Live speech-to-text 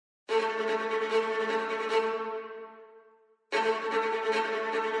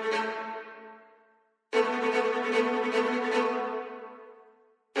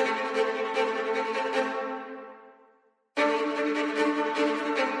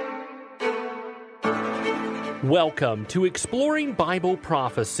Welcome to Exploring Bible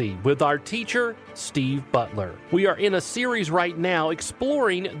Prophecy with our teacher, Steve Butler. We are in a series right now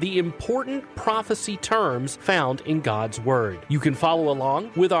exploring the important prophecy terms found in God's Word. You can follow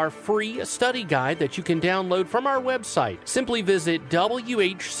along with our free study guide that you can download from our website. Simply visit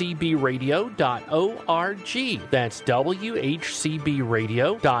whcbradio.org. That's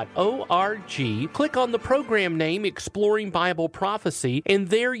whcbradio.org. Click on the program name Exploring Bible Prophecy, and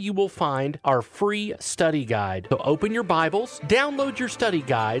there you will find our free study guide. So open your Bibles, download your study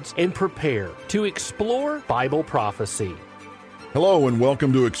guides, and prepare to explore Bible prophecy. Hello and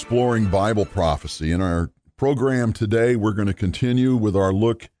welcome to Exploring Bible Prophecy. In our program today, we're going to continue with our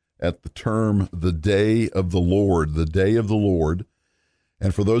look at the term, the Day of the Lord, the Day of the Lord.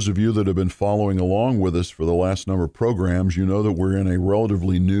 And for those of you that have been following along with us for the last number of programs, you know that we're in a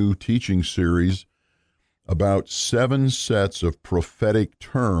relatively new teaching series about 7 sets of prophetic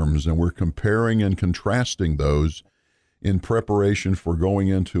terms, and we're comparing and contrasting those in preparation for going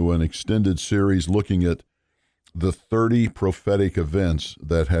into an extended series looking at the 30 prophetic events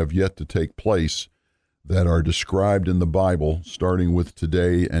that have yet to take place that are described in the Bible, starting with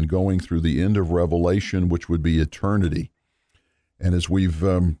today and going through the end of Revelation, which would be eternity. And as we've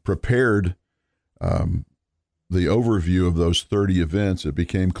prepared the overview of those 30 events, it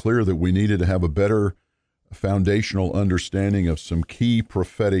became clear that we needed to have a better foundational understanding of some key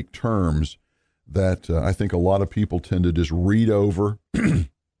prophetic terms that I think a lot of people tend to just read over and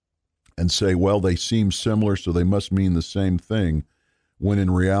say, well, they seem similar, so they must mean the same thing, when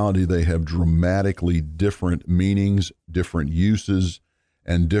in reality they have dramatically different meanings, different uses,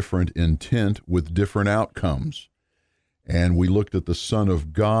 and different intent with different outcomes. And we looked at the Son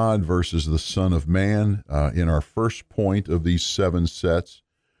of God versus the Son of Man in our first point of these 7 sets.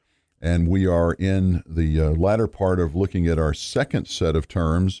 And we are in the latter part of looking at our second set of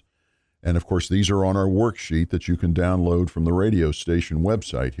terms. And of course, these are on our worksheet that you can download from the radio station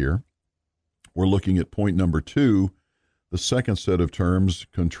website here. We're looking at point number 2, the second set of terms,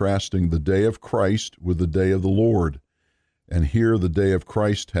 contrasting the day of Christ with the day of the Lord. And here, the day of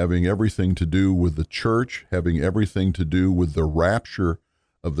Christ having everything to do with the church, having everything to do with the rapture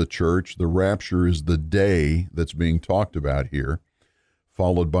of the church. The rapture is the day that's being talked about here,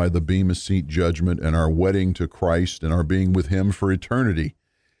 followed by the Bema Seat judgment and our wedding to Christ and our being with Him for eternity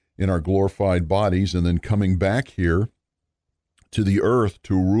in our glorified bodies, and then coming back here to the earth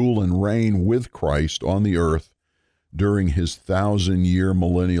to rule and reign with Christ on the earth during His 1,000-year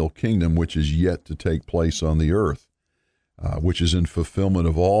millennial kingdom, which is yet to take place on the earth, which is in fulfillment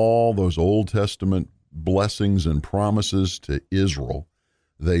of all those Old Testament blessings and promises to Israel.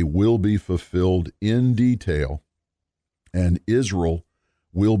 They will be fulfilled in detail, and Israel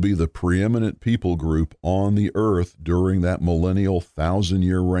will be the preeminent people group on the earth during that millennial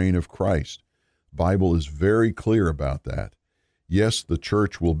 1,000-year reign of Christ. Bible is very clear about that. Yes, the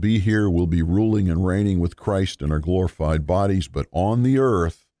church will be here, will be ruling and reigning with Christ in our glorified bodies, but on the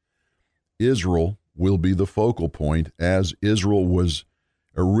earth, Israel will be the focal point, as Israel was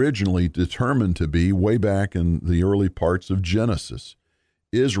originally determined to be way back in the early parts of Genesis.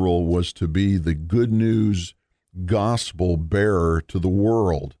 Israel was to be the good news gospel bearer to the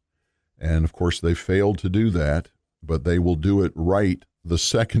world. And of course, they failed to do that, but they will do it right the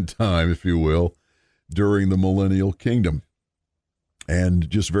second time, if you will, during the millennial kingdom. And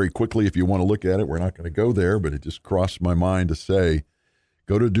just very quickly, if you want to look at it, we're not going to go there, but it just crossed my mind to say,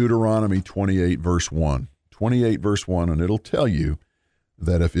 go to Deuteronomy 28, verse 1. 28, verse 1, and it'll tell you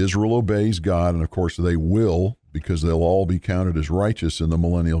that if Israel obeys God, and of course they will, because they'll all be counted as righteous in the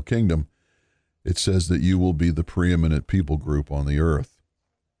millennial kingdom, it says that you will be the preeminent people group on the earth.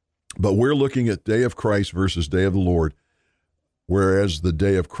 But we're looking at day of Christ versus day of the Lord, whereas the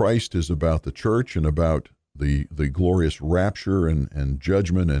day of Christ is about the church and about the glorious rapture and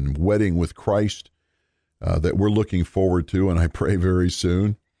judgment and wedding with Christ that we're looking forward to, and I pray very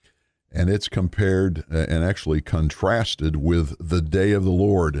soon. And it's compared and actually contrasted with the day of the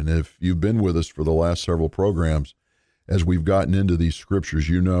Lord. And if you've been with us for the last several programs, as we've gotten into these scriptures,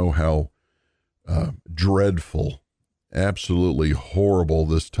 you know how dreadful, absolutely horrible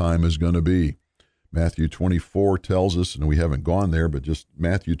this time is going to be. Matthew 24 tells us, and we haven't gone there, but just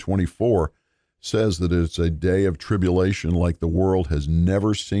Matthew 24 says that it's a day of tribulation like the world has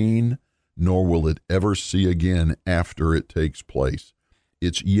never seen, nor will it ever see again after it takes place.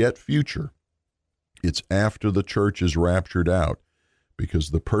 It's yet future. It's after the church is raptured out,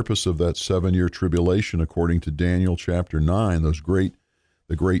 because the purpose of that 7-year tribulation, according to Daniel chapter 9, the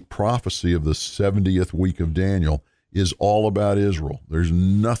great prophecy of the 70th week of Daniel, is all about Israel. There's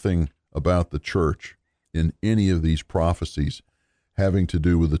nothing about the church in any of these prophecies having to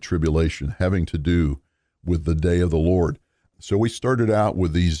do with the tribulation, having to do with the day of the Lord. So we started out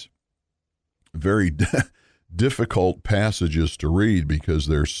with these very difficult passages to read because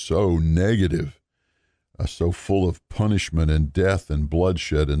they're so negative, so full of punishment and death and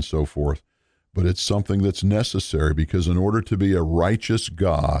bloodshed and so forth. But it's something that's necessary because in order to be a righteous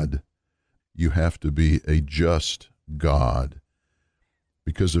God, you have to be a just God.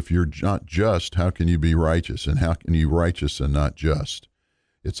 Because if you're not just, how can you be righteous? And how can you be righteous and not just?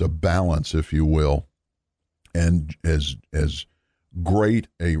 It's a balance, if you will. And as great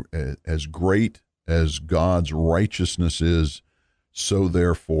as God's righteousness is, so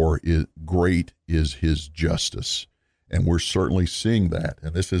therefore great is his justice. And we're certainly seeing that.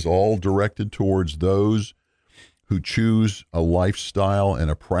 And this is all directed towards those who choose a lifestyle and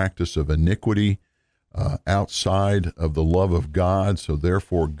a practice of iniquity outside of the love of God. So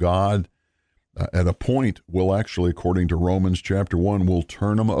therefore God, at a point, will actually, according to Romans chapter 1, will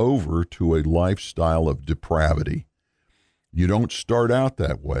turn them over to a lifestyle of depravity. You don't start out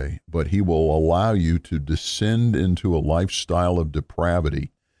that way, but he will allow you to descend into a lifestyle of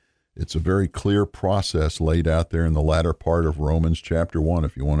depravity. It's a very clear process laid out there in the latter part of Romans chapter 1,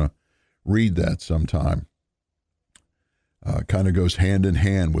 if you want to read that sometime. Kind of goes hand in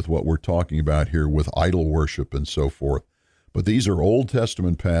hand with what we're talking about here with idol worship and so forth. But these are Old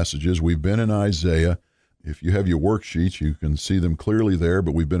Testament passages. We've been in Isaiah. If you have your worksheets, you can see them clearly there,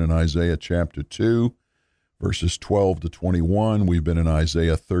 but we've been in Isaiah chapter 2, verses 12 to 21. We've been in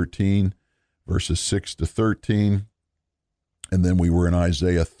Isaiah 13, verses 6 to 13. And then we were in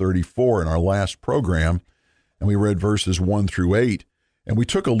Isaiah 34 in our last program, and we read verses 1 through 8. And we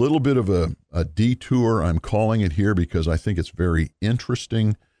took a little bit of a detour, I'm calling it here, because I think it's very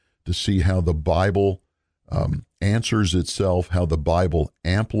interesting to see how the Bible answers itself, how the Bible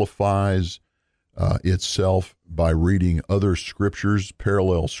amplifies itself by reading other scriptures,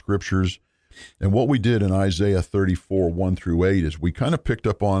 parallel scriptures. And what we did in Isaiah 34, 1 through 8, is we kind of picked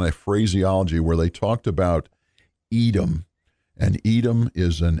up on a phraseology where they talked about Edom. And Edom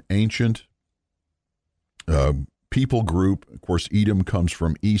is an ancient people group. Of course, Edom comes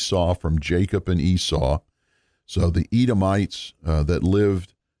from Esau, from Jacob and Esau. So the Edomites that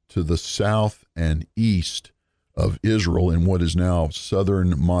lived to the south and east of Israel in what is now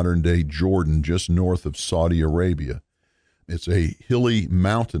southern modern-day Jordan, just north of Saudi Arabia. It's a hilly,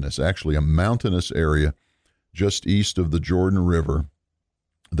 mountainous, actually a mountainous area just east of the Jordan River,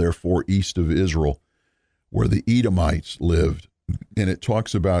 therefore east of Israel, where the Edomites lived. And it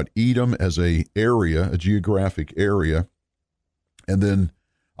talks about Edom as a geographic area. And then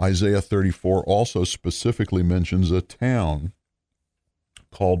Isaiah 34 also specifically mentions a town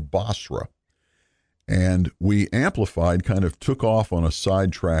called Basra. And we amplified, kind of took off on a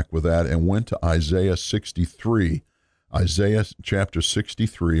sidetrack with that and went to Isaiah 63, Isaiah chapter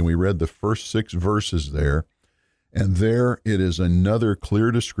 63, and we read the first 6 verses there. And there it is another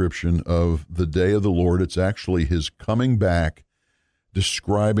clear description of the day of the Lord. It's actually his coming back,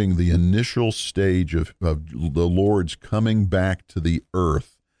 describing the initial stage of the Lord's coming back to the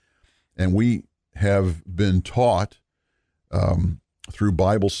earth. And we have been taught through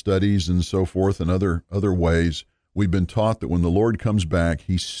Bible studies and so forth and other ways, we've been taught that when the Lord comes back,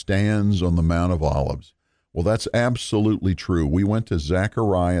 he stands on the Mount of Olives. Well, that's absolutely true. We went to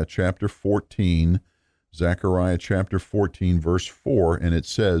Zechariah chapter 14, verse 4, and it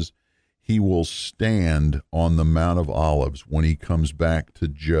says, he will stand on the Mount of Olives when he comes back to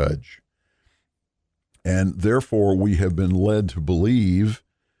judge. And therefore, we have been led to believe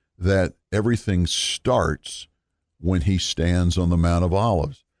that everything starts when he stands on the Mount of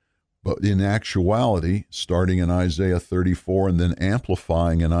Olives. But in actuality, starting in Isaiah 34 and then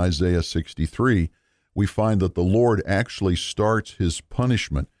amplifying in Isaiah 63, we find that the Lord actually starts his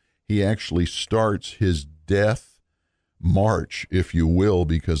punishment. He actually starts his death march, if you will,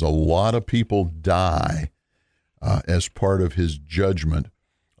 because a lot of people die as part of his judgment.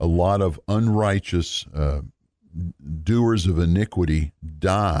 A lot of unrighteous doers of iniquity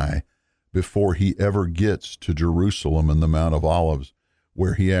die before he ever gets to Jerusalem and the Mount of Olives,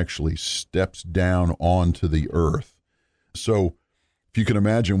 where he actually steps down onto the earth. So if you can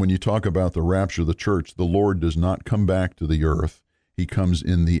imagine, when you talk about the rapture of the church, the Lord does not come back to the earth. He comes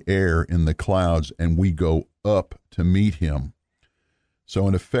in the air, in the clouds, and we go up to meet him. So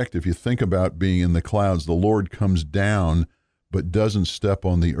in effect, if you think about being in the clouds, the Lord comes down but doesn't step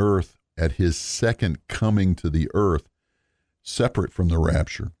on the earth at his second coming to the earth, separate from the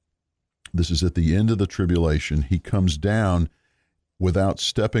rapture. This is at the end of the tribulation. He comes down without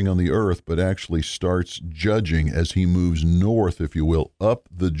stepping on the earth, but actually starts judging as he moves north, if you will, up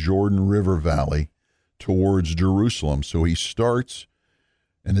the Jordan River Valley towards Jerusalem. So he starts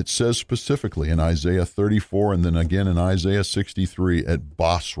And it says specifically in Isaiah 34 and then again in Isaiah 63 at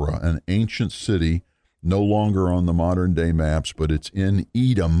Basra, an ancient city, no longer on the modern day maps, but it's in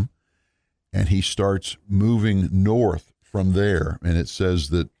Edom. And he starts moving north from there. And it says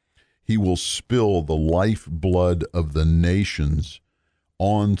that he will spill the lifeblood of the nations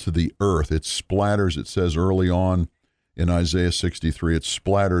onto the earth. It splatters, it says early on in Isaiah 63, it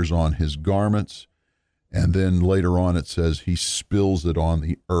splatters on his garments. And then later on it says he spills it on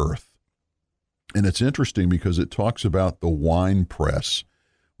the earth. And it's interesting because it talks about the wine press.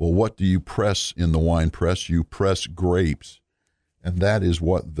 Well, what do you press in the wine press? You press grapes. And that is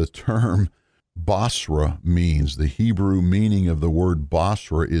what the term Basra means. The Hebrew meaning of the word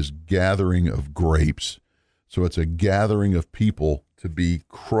Basra is gathering of grapes. So it's a gathering of people to be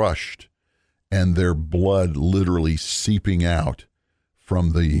crushed and their blood literally seeping out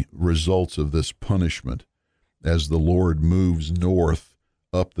from the results of this punishment as the Lord moves north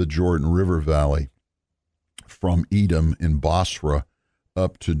up the Jordan River Valley from Edom in Basra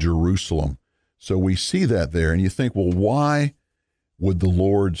up to Jerusalem. So we see that there, and you think, well, why would the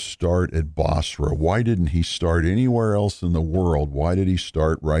Lord start at Basra? Why didn't he start anywhere else in the world? Why did he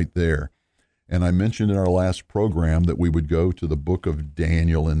start right there? And I mentioned in our last program that we would go to the book of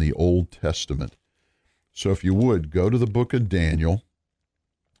Daniel in the Old Testament. So if you would, go to the book of Daniel.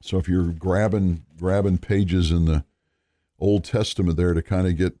 So if you're grabbing pages in the Old Testament there to kind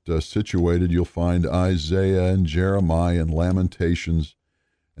of get situated, you'll find Isaiah and Jeremiah and Lamentations,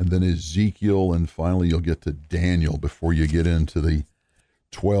 and then Ezekiel, and finally you'll get to Daniel before you get into the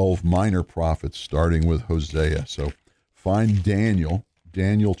 12 minor prophets, starting with Hosea. So find Daniel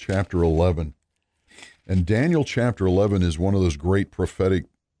chapter 11. And Daniel chapter 11 is one of those great prophetic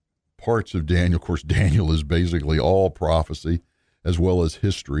parts of Daniel. Of course, Daniel is basically all prophecy as well as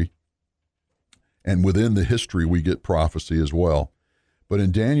history. And within the history, we get prophecy as well. But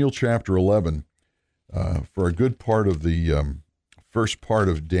in Daniel chapter 11, for a good part of the first part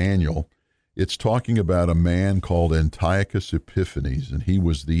of Daniel, it's talking about a man called Antiochus Epiphanes, and he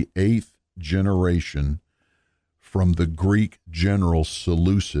was the 8th generation from the Greek general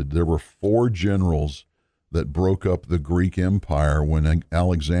Seleucid. There were 4 generals that broke up the Greek Empire when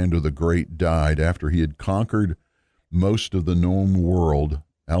Alexander the Great died. After he had conquered most of the known world,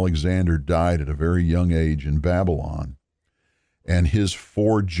 Alexander died at a very young age in Babylon, and his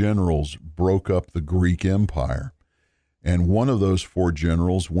 4 generals broke up the Greek Empire. And one of those 4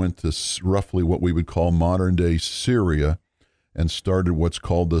 generals went to roughly what we would call modern-day Syria and started what's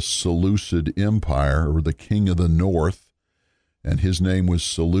called the Seleucid Empire, or the King of the North, and his name was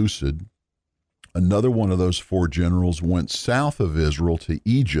Seleucid. Another one of those 4 generals went south of Israel to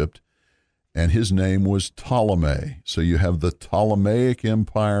Egypt, and his name was Ptolemy. So you have the Ptolemaic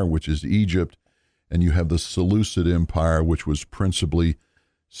Empire, which is Egypt, and you have the Seleucid Empire, which was principally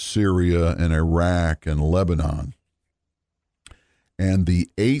Syria and Iraq and Lebanon. And the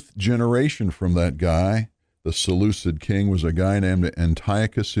 8th generation from that guy, the Seleucid king, was a guy named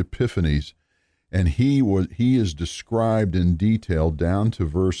Antiochus Epiphanes, and he is described in detail down to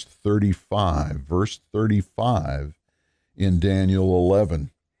verse 35 in Daniel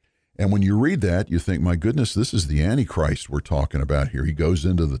 11. And when you read that, you think, my goodness, this is the Antichrist we're talking about here. He goes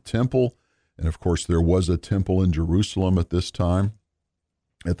into the temple, and of course there was a temple in Jerusalem at this time.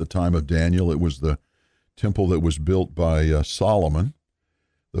 At the time of Daniel, it was the temple that was built by Solomon,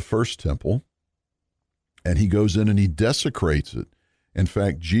 the first temple. And he goes in and he desecrates it. In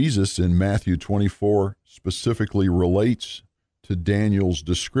fact, Jesus in Matthew 24 specifically relates to Daniel's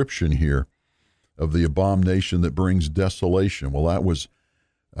description here of the abomination that brings desolation. Well, that was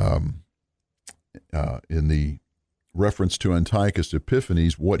in the reference to Antiochus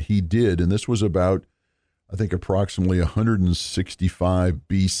Epiphanes, what he did, and this was about, I think, approximately 165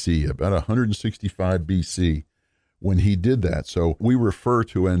 BC, about 165 BC when he did that. So we refer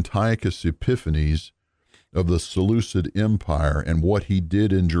to Antiochus Epiphanes of the Seleucid Empire and what he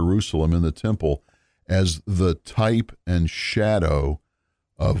did in Jerusalem in the temple as the type and shadow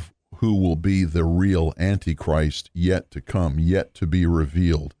of who will be the real Antichrist yet to come, yet to be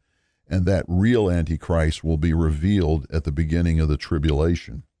revealed. And that real Antichrist will be revealed at the beginning of the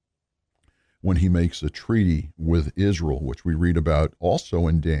tribulation, when he makes a treaty with Israel, which we read about also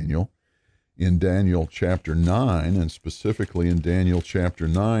in Daniel chapter 9, and specifically in Daniel chapter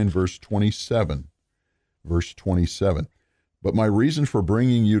 9, verse 27. Verse 27. But my reason for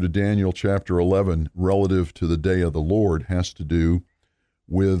bringing you to Daniel chapter 11 relative to the day of the Lord has to do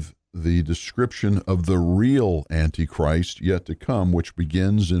with the description of the real Antichrist yet to come, which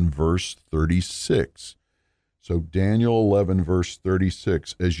begins in verse 36. So Daniel 11, verse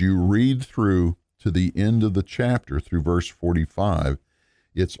 36, as you read through to the end of the chapter, through verse 45,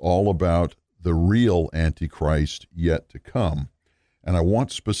 It's all about the real Antichrist yet to come. And I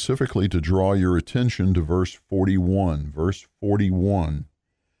want specifically to draw your attention to verse 41. Verse 41.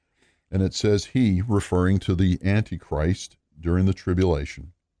 And it says, he, referring to the Antichrist during the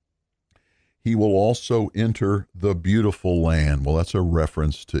tribulation, he will also enter the beautiful land. Well, that's a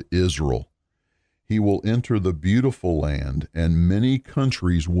reference to Israel. He will enter the beautiful land, and many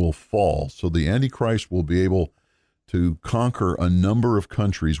countries will fall. So the Antichrist will be able to conquer a number of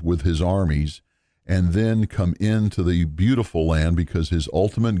countries with his armies and then come into the beautiful land, because his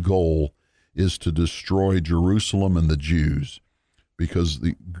ultimate goal is to destroy Jerusalem and the Jews. Because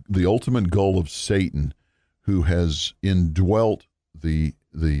the ultimate goal of Satan, who has indwelt the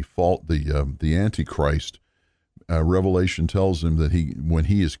Antichrist, Revelation tells him that when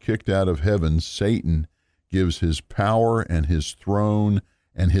he is kicked out of heaven, Satan gives his power and his throne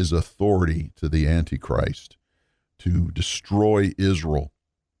and his authority to the Antichrist to destroy Israel.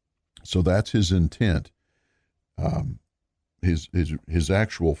 So that's his intent. His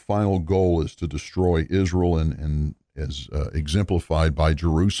actual final goal is to destroy Israel and as exemplified by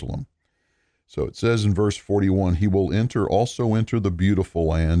Jerusalem. So it says in verse 41, he will also enter the beautiful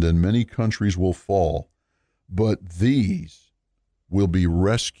land, and many countries will fall, but these will be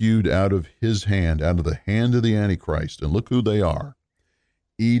rescued out of his hand, out of the hand of the Antichrist. And look who they are: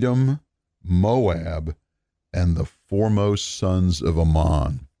 Edom, Moab, and the foremost sons of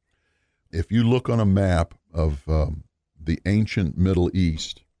Ammon. If you look on a map of the ancient Middle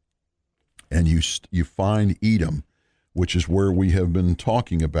East, and you find Edom, which is where we have been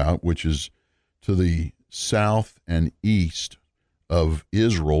talking about, which is to the south and east of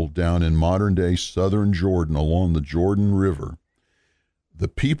Israel, down in modern-day southern Jordan, along the Jordan River, the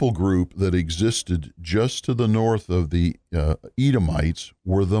people group that existed just to the north of the Edomites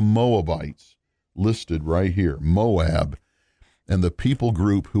were the Moabites, listed right here, Moab. And the people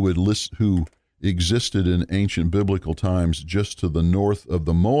group who existed in ancient biblical times just to the north of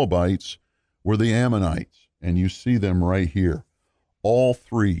the Moabites were the Ammonites. And you see them right here. All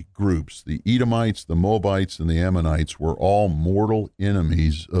three groups, the Edomites, the Moabites, and the Ammonites, were all mortal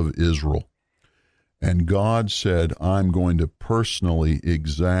enemies of Israel. And God said, I'm going to personally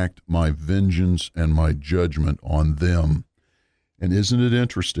exact my vengeance and my judgment on them. And isn't it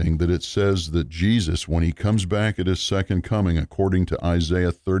interesting that it says that Jesus, when he comes back at his second coming, according to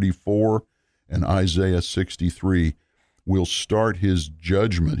Isaiah 34 and Isaiah 63, will start his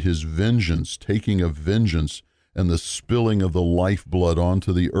judgment, his vengeance, taking of vengeance, and the spilling of the lifeblood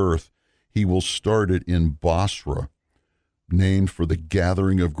onto the earth. He will start it in Basra, named for the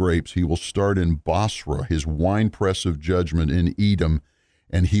gathering of grapes. He will start in Basra, his winepress of judgment in Edom,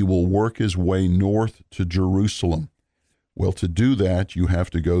 and he will work his way north to Jerusalem. Well, to do that, you have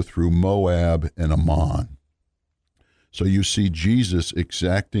to go through Moab and Ammon. So you see Jesus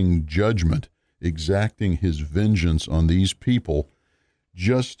exacting judgment, exacting his vengeance on these people,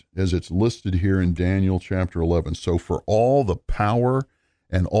 just as it's listed here in Daniel chapter 11. So for all the power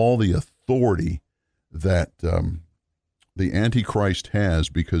and all the authority that the Antichrist has,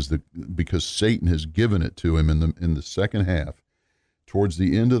 because Satan has given it to him in the second half, towards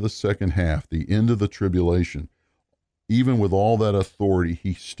the end of the second half, the end of the tribulation, even with all that authority,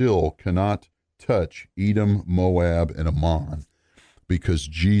 he still cannot touch Edom, Moab, and Ammon, because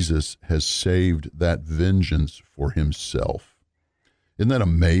Jesus has saved that vengeance for himself. Isn't that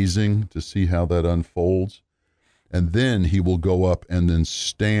amazing to see how that unfolds? And then he will go up and then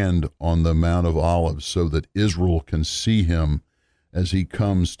stand on the Mount of Olives so that Israel can see him as he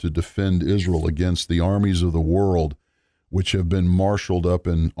comes to defend Israel against the armies of the world, which have been marshaled up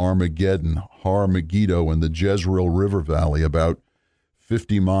in Armageddon, Har Megiddo, and the Jezreel River Valley, about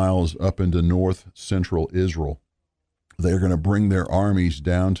 50 miles up into north central Israel. They're going to bring their armies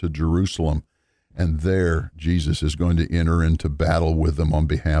down to Jerusalem, and there Jesus is going to enter into battle with them on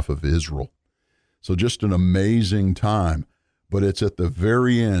behalf of Israel. So just an amazing time, but it's at the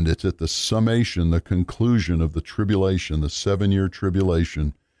very end, it's at the summation, the conclusion of the tribulation, the 7-year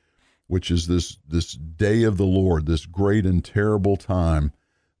tribulation, which is this day of the Lord, this great and terrible time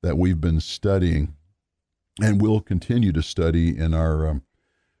that we've been studying and will continue to study in our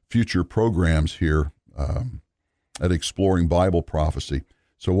future programs here at Exploring Bible Prophecy.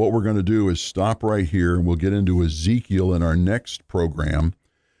 So what we're going to do is stop right here, and we'll get into Ezekiel in our next program,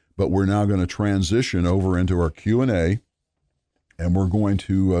 but we're now going to transition over into our Q&A, and we're going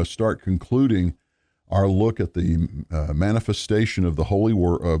to start concluding our look at the manifestation of the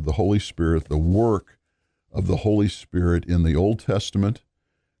Holy Spirit, the work of the Holy Spirit in the Old Testament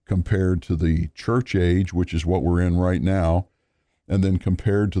compared to the church age, which is what we're in right now, and then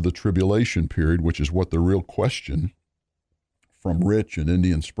compared to the tribulation period, which is what the real question from Rich in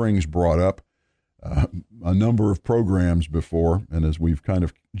Indian Springs brought up a number of programs before, and as we've kind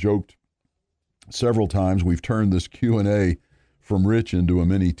of joked several times, we've turned this Q&A from Rich into a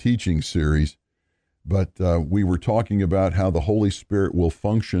mini teaching series. But we were talking about how the Holy Spirit will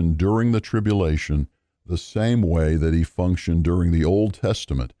function during the tribulation the same way that he functioned during the Old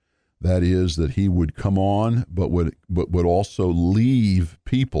Testament. That is, that he would come on, but would also leave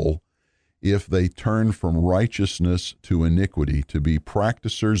people if they turn from righteousness to iniquity. To be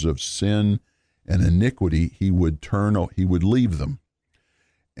practicers of sin and iniquity, he would leave them.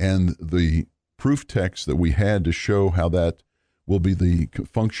 And the proof text that we had to show how that will be the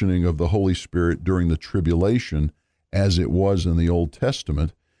functioning of the Holy Spirit during the tribulation, as it was in the Old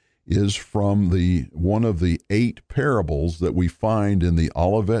Testament, is from one of the 8 parables that we find in the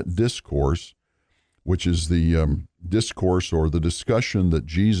Olivet Discourse, which is the discourse or the discussion that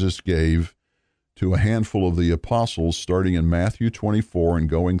Jesus gave to a handful of the apostles, starting in Matthew 24 and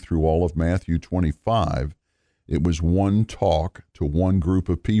going through all of Matthew 25. It was one talk to one group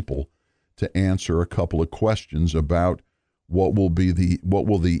of people to answer a couple of questions about what will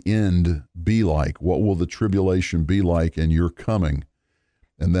the end be like? What will the tribulation be like in your coming?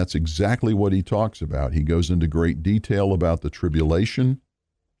 And that's exactly what he talks about. He goes into great detail about the tribulation,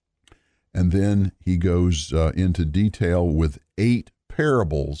 and then he goes into detail with 8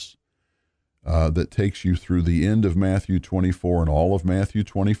 parables that takes you through the end of Matthew 24 and all of Matthew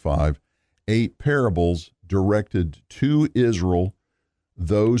 25. 8 parables directed to Israel,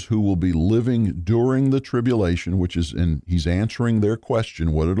 those who will be living during the tribulation, and he's answering their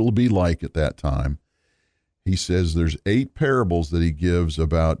question, what it'll be like at that time. He says there's 8 parables that he gives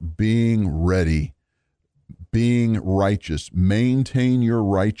about being ready, being righteous. Maintain your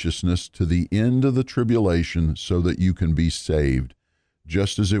righteousness to the end of the tribulation so that you can be saved,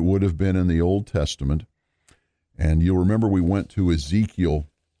 just as it would have been in the Old Testament. And you'll remember we went to Ezekiel,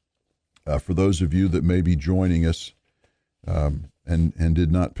 for those of you that may be joining us, and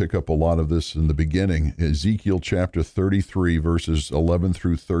did not pick up a lot of this in the beginning. Ezekiel chapter 33, verses 11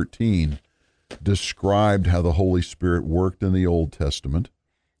 through 13, described how the Holy Spirit worked in the Old Testament.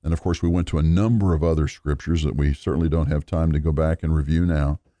 And of course, we went to a number of other scriptures that we certainly don't have time to go back and review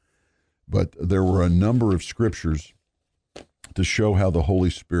now. But there were a number of scriptures to show how the Holy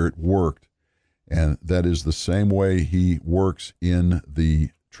Spirit worked. And that is the same way he works in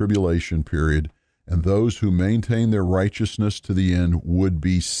the tribulation period. And those who maintain their righteousness to the end would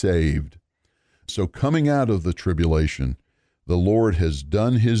be saved. So coming out of the tribulation, the Lord has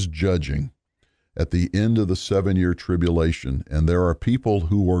done his judging at the end of the 7-year tribulation, and there are people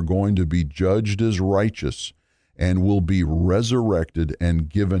who are going to be judged as righteous and will be resurrected and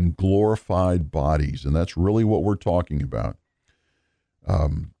given glorified bodies. And that's really what we're talking about.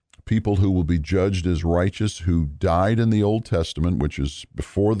 People who will be judged as righteous who died in the Old Testament, which is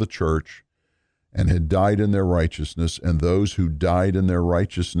before the church, and had died in their righteousness, and those who died in their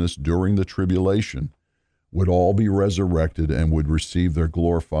righteousness during the tribulation would all be resurrected and would receive their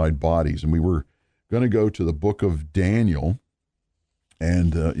glorified bodies. And we were going to go to the book of Daniel,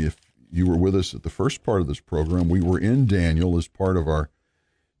 and if you were with us at the first part of this program, we were in Daniel as part of our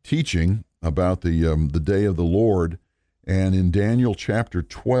teaching about the day of the Lord. And in Daniel chapter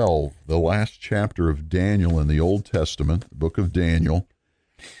 12, the last chapter of Daniel in the Old Testament, the book of Daniel,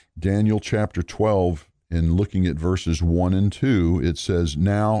 Daniel chapter 12, in looking at verses 1 and 2, it says,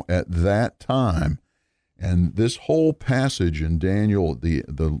 now at that time, and this whole passage in Daniel, the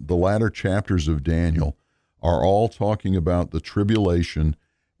latter chapters of Daniel, are all talking about the tribulation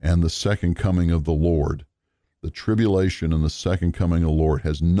and the second coming of the Lord. The tribulation and the second coming of the Lord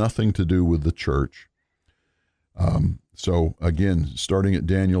has nothing to do with the church. So again, starting at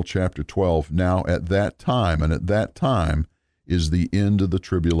Daniel chapter 12, now at that time, and at that time is the end of the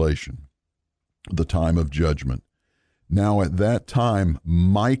tribulation, the time of judgment. Now at that time,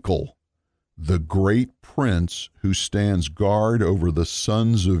 Michael, the great prince who stands guard over the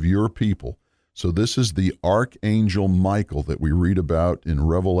sons of your people. So this is the archangel Michael that we read about in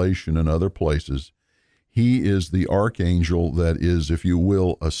Revelation and other places. He is the archangel that is, if you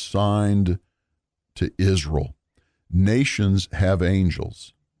will, assigned to Israel. Nations have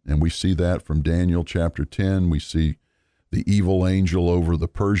angels, and we see that from Daniel chapter 10. We see the evil angel over the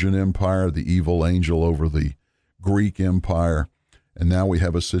Persian Empire, the evil angel over the Greek Empire, and now we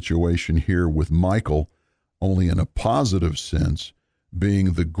have a situation here with Michael, only in a positive sense,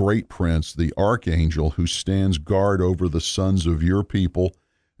 being the great prince, the archangel who stands guard over the sons of your people.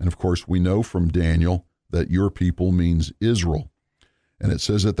 And of course, we know from Daniel that your people means Israel. And it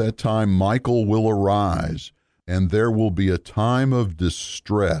says at that time, Michael will arise, and there will be a time of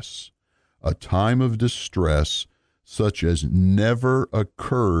distress, such as never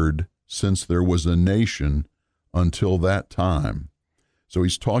occurred since there was a nation until that time. So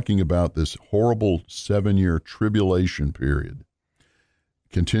he's talking about this horrible 7-year tribulation period.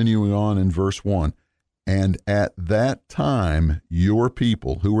 Continuing on in verse 1, and at that time your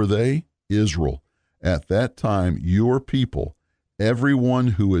people, who are they? Israel. At that time your people, everyone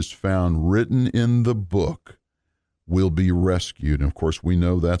who is found written in the book, will be rescued. And of course, we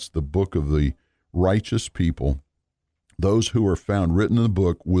know that's the book of the righteous people. Those who are found written in the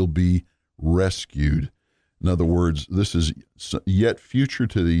book will be rescued. In other words, this is yet future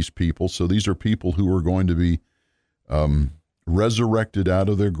to these people. So these are people who are going to be resurrected out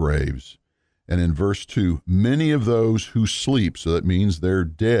of their graves. And in verse 2, many of those who sleep, so that means they're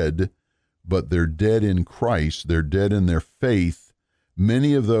dead, but they're dead in Christ, they're dead in their faith.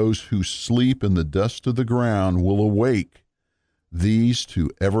 Many of those who sleep in the dust of the ground will awake, these to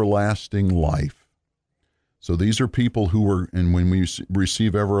everlasting life. So these are people who are, and when we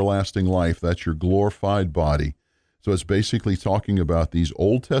receive everlasting life, that's your glorified body. So it's basically talking about these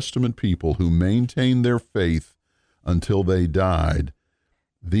Old Testament people who maintained their faith until they died.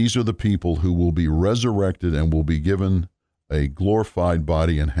 These are the people who will be resurrected and will be given a glorified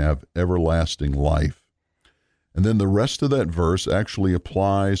body and have everlasting life. And then the rest of that verse actually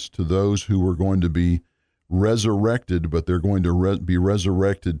applies to those who are going to be resurrected, but they're going to be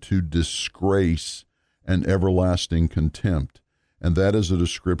resurrected to disgrace and everlasting contempt. And that is a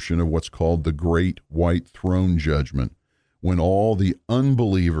description of what's called the Great White Throne Judgment, when all the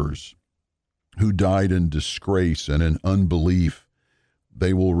unbelievers who died in disgrace and in unbelief,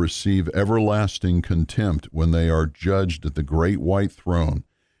 they will receive everlasting contempt when they are judged at the great white throne,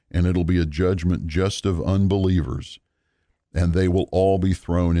 and it'll be a judgment just of unbelievers. And they will all be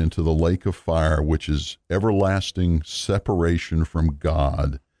thrown into the lake of fire, which is everlasting separation from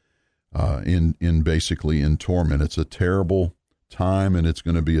God, basically in torment. It's a terrible time, and it's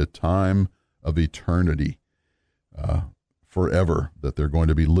going to be a time of eternity, forever, that they're going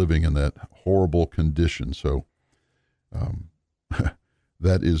to be living in that horrible condition. So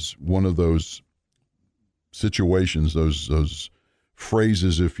that is one of those situations, those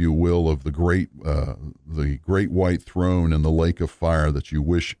phrases, if you will, of the great white throne and the lake of fire that you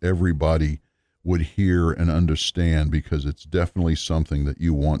wish everybody would hear and understand, because it's definitely something that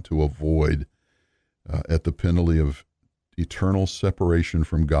you want to avoid at the penalty of eternal separation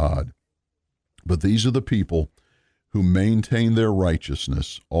from God. But these are the people who maintain their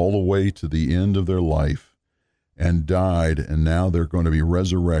righteousness all the way to the end of their life and died, and now they're going to be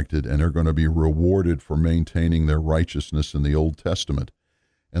resurrected and are going to be rewarded for maintaining their righteousness in the Old Testament.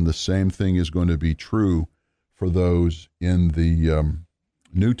 And the same thing is going to be true for those in the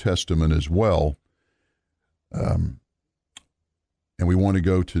New Testament as well. And we want to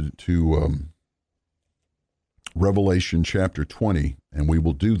go to Revelation chapter 20, and we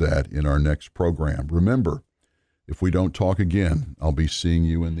will do that in our next program. Remember, if we don't talk again, I'll be seeing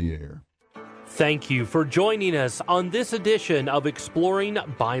you in the air. Thank you for joining us on this edition of Exploring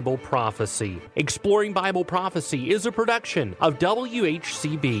Bible Prophecy. Exploring Bible Prophecy is a production of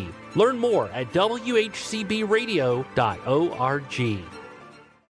WHCB. Learn more at WHCBradio.org.